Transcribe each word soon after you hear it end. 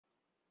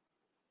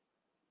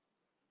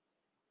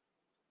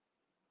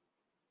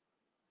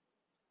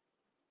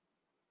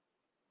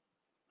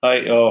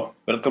Hi,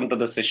 welcome to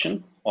the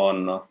session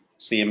on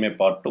CMA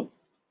Part 2,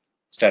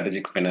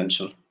 Strategic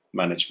Financial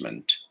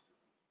Management.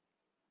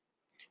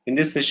 In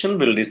this session,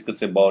 we'll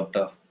discuss about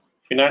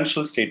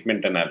financial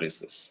statement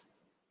analysis.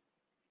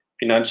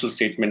 Financial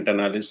statement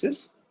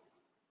analysis,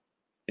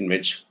 in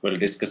which we'll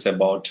discuss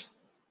about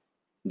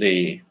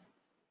the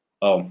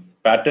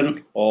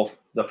pattern of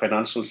the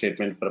financial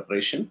statement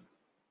preparation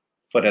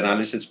for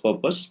analysis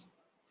purpose.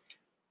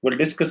 We'll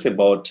discuss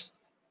about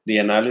the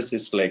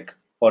analysis like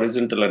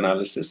horizontal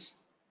analysis,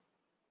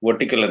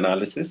 vertical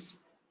analysis,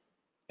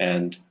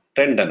 and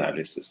trend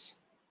analysis.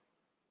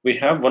 We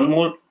have one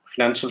more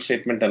financial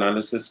statement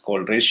analysis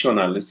called ratio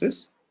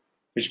analysis,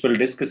 which we'll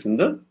discuss in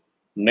the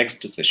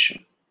next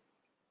session.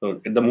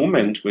 So at the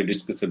moment, we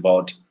discuss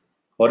about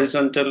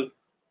horizontal,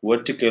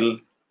 vertical,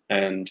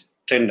 and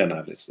trend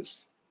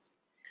analysis.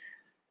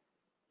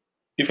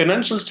 The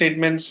financial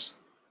statements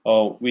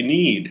we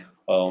need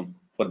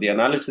for the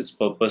analysis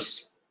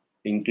purpose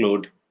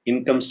include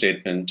income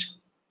statement,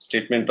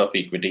 statement of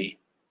equity,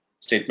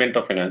 statement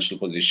of financial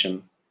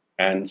position,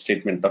 and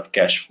statement of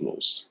cash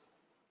flows.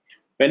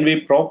 When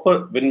we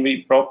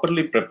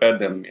properly prepare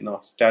them in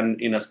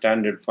a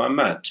standard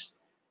format,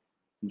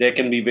 they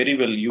can be very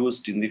well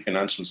used in the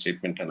financial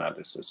statement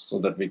analysis so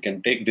that we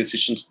can take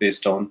decisions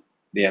based on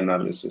the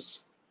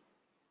analysis.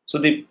 So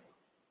the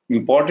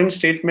important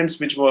statements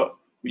which were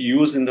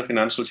used in the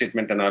financial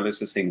statement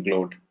analysis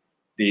include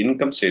the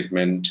income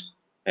statement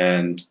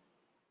and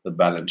the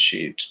balance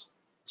sheet,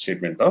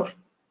 statement of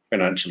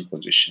financial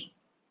position.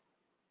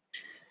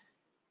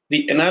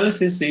 The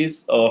analysis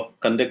is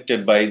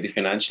conducted by the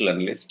financial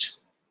analyst.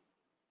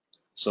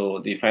 So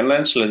the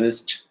financial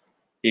analyst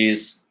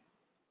is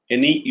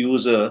any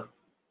user,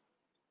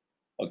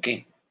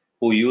 okay,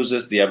 who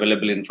uses the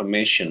available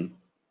information,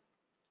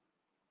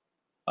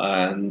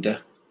 and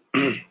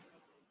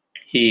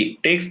he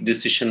takes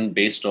decision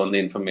based on the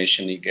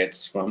information he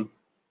gets from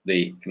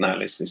the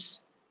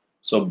analysis.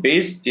 So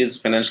base is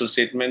financial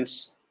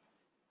statements,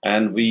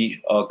 and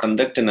we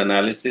conduct an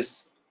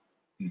analysis.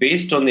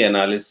 Based on the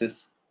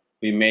analysis,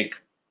 we make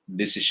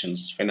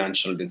decisions,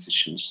 financial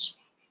decisions.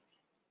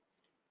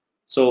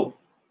 So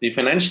the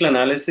financial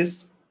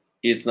analysis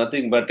is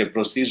nothing but a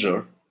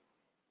procedure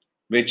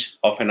which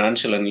a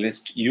financial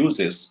analyst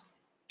uses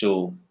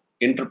to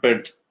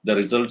interpret the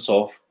results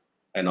of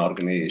an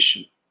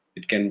organization.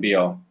 It can be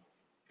a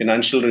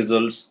financial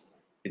results,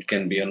 it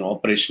can be an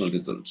operational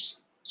results.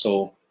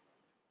 So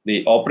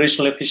the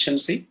operational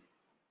efficiency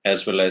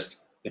as well as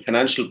the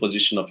financial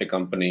position of a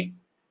company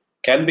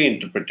can be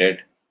interpreted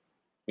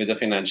with a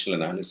financial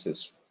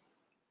analysis.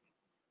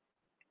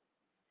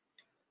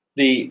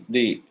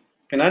 The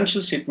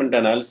financial statement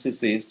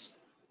analysis is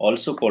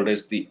also called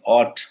as the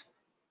art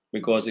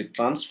because it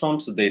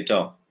transforms the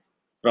data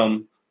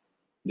from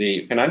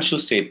the financial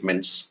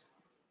statements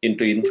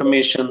into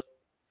information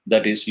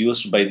that is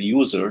used by the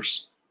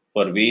users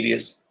for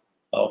various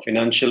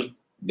financial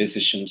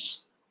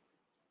decisions,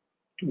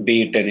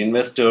 be it an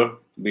investor,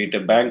 be it a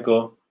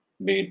banker,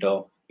 be it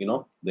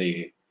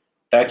the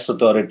tax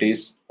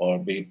authorities, or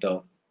be it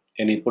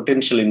any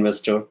potential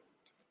investor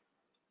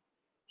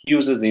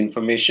uses the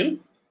information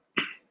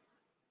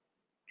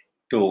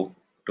to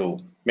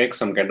make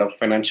some kind of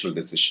financial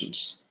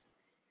decisions.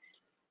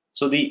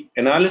 So the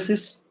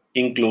analysis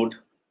include,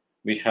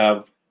 we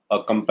have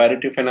a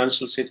comparative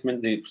financial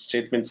statement. The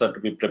statements are to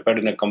be prepared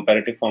in a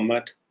comparative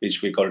format,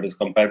 which we call it as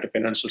comparative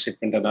financial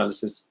statement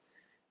analysis,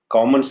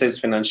 common size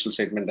financial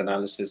statement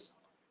analysis,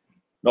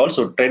 and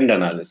also trend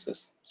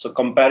analysis. So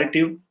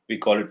comparative, we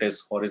call it as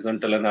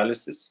horizontal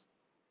analysis.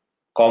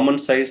 Common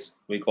size,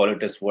 we call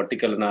it as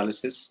vertical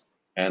analysis,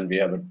 and we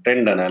have a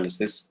trend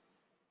analysis.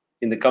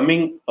 In the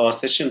coming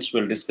sessions,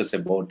 we'll discuss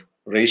about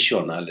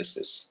ratio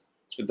analysis.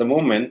 So at the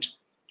moment,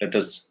 let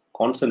us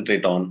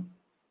concentrate on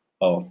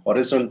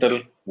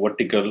horizontal,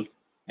 vertical,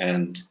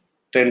 and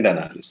trend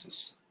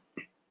analysis.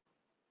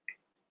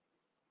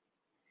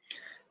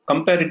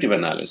 Comparative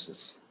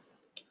analysis.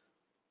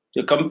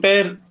 To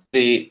compare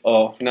the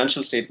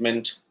financial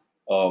statement,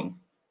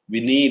 we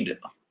need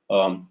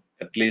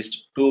at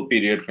least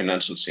 2-period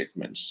financial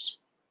statements.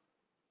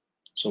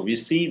 So we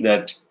see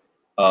that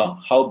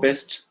how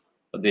best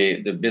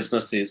the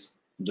business is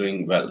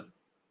doing well.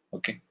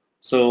 Okay,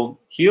 so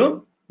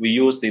here we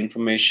use the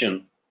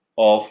information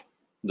of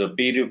the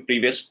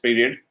previous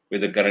period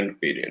with the current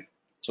period.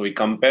 So we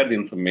compare the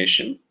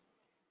information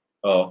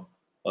on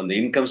the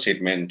income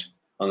statement,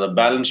 on the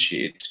balance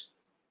sheet,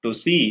 to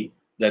see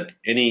that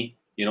any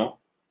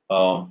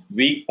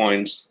weak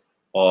points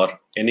or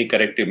any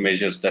corrective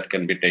measures that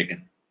can be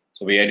taken.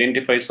 So we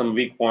identify some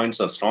weak points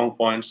or strong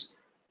points,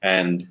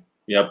 and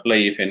we apply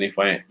if any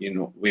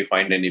we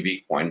find any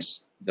weak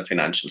points in the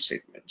financial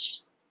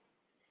statements.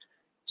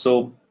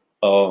 So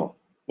while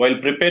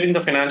preparing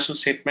the financial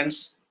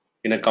statements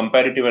in a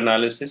comparative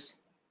analysis,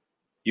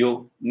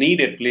 you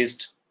need at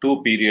least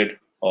 2-period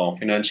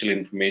financial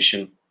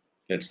information.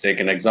 Let's take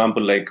an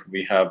example like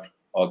we have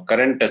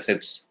current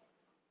assets.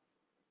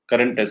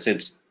 Current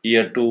assets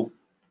year 2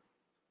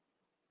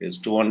 is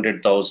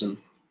 200,000.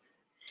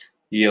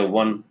 Year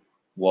 1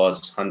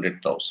 was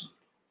 100,000.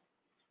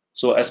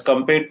 So as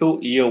compared to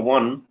year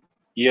 1,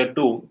 year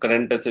 2,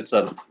 current assets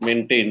are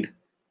maintained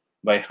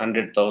by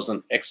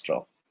 100,000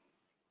 extra.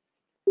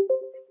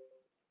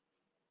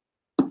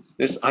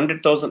 This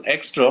 100,000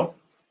 extra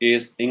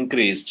is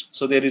increased.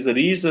 So there is a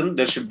reason,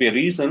 there should be a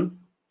reason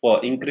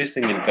for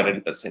increasing in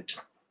current asset.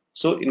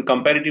 So in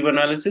comparative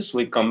analysis,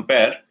 we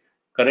compare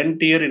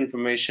current year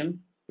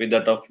information with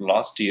that of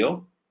last year,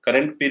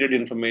 current period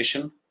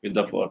information with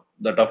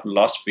that of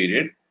last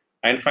period,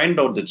 and find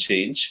out the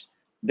change.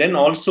 Then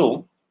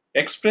also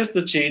express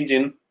the change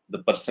in the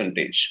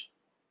percentage.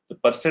 The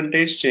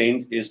percentage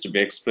change is to be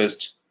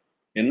expressed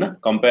in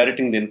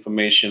comparing the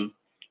information,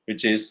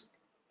 which is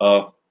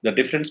the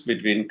difference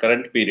between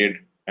current period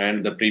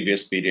and the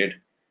previous period.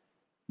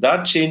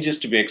 That change is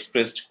to be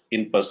expressed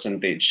in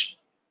percentage.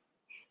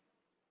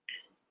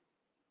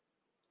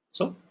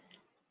 So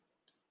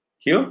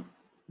here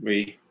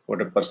we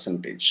put a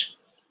percentage,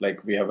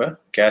 like we have a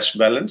cash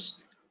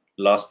balance.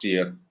 Last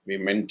year we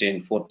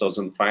maintained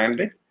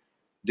 4,500.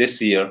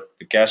 This year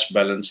the cash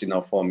balance in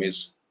our form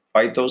is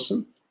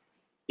 5,000.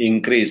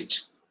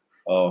 Increased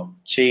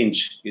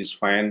change is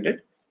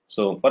 500.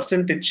 So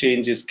percentage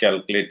change is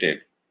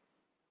calculated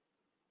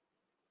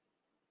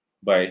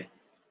by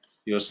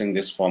using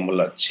this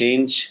formula,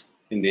 change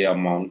in the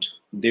amount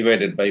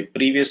divided by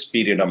previous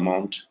period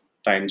amount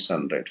times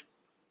 100.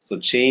 So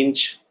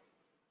change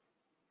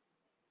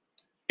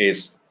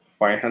is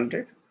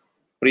 500,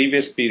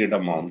 previous period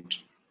amount,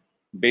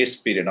 base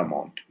period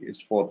amount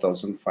is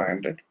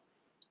 4,500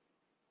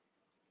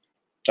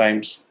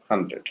 times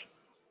 100.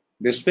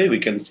 This way we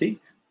can see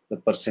the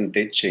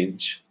percentage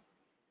change.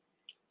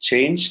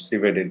 Change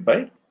divided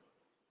by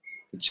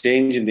the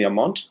change in the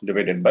amount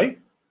divided by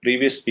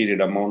previous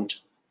period amount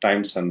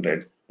times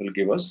 100 will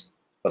give us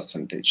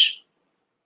percentage.